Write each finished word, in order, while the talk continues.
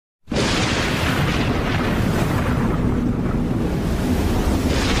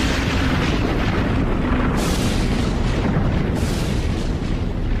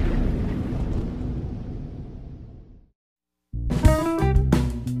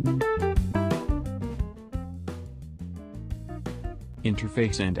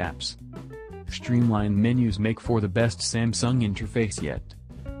Interface and apps. Streamlined menus make for the best Samsung interface yet.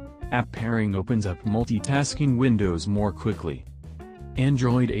 App pairing opens up multitasking windows more quickly.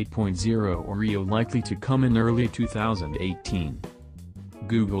 Android 8.0 Oreo likely to come in early 2018.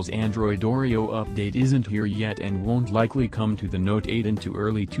 Google's Android Oreo update isn't here yet and won't likely come to the Note 8 into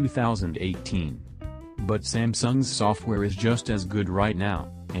early 2018. But Samsung's software is just as good right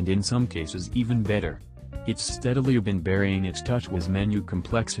now, and in some cases even better. It's steadily been burying its TouchWiz menu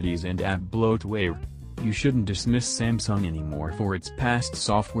complexities and app bloatware. You shouldn't dismiss Samsung anymore for its past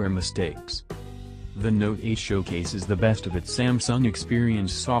software mistakes. The Note 8 showcases the best of its Samsung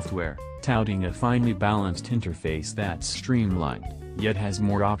Experience software, touting a finely balanced interface that's streamlined, yet has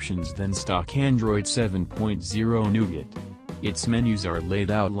more options than stock Android 7.0 Nougat. Its menus are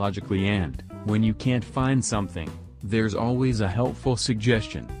laid out logically and, when you can't find something, there's always a helpful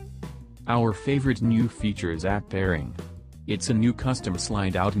suggestion. Our favorite new feature is app pairing. It's a new custom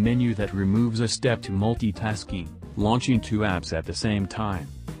slide-out menu that removes a step to multitasking, launching two apps at the same time.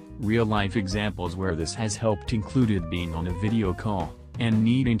 Real-life examples where this has helped included being on a video call, and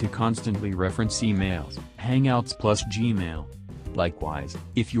needing to constantly reference emails, Hangouts plus Gmail. Likewise,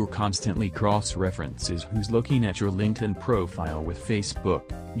 if you're constantly cross-references who's looking at your LinkedIn profile with Facebook,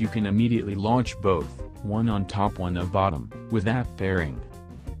 you can immediately launch both, one on top one on bottom, with app pairing.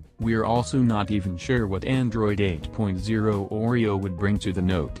 We're also not even sure what Android 8.0 Oreo would bring to the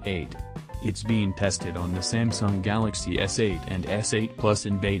Note 8. It's being tested on the Samsung Galaxy S8 and S8 Plus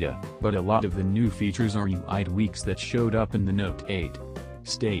in beta, but a lot of the new features are UI tweaks that showed up in the Note 8.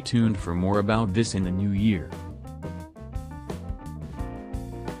 Stay tuned for more about this in the new year.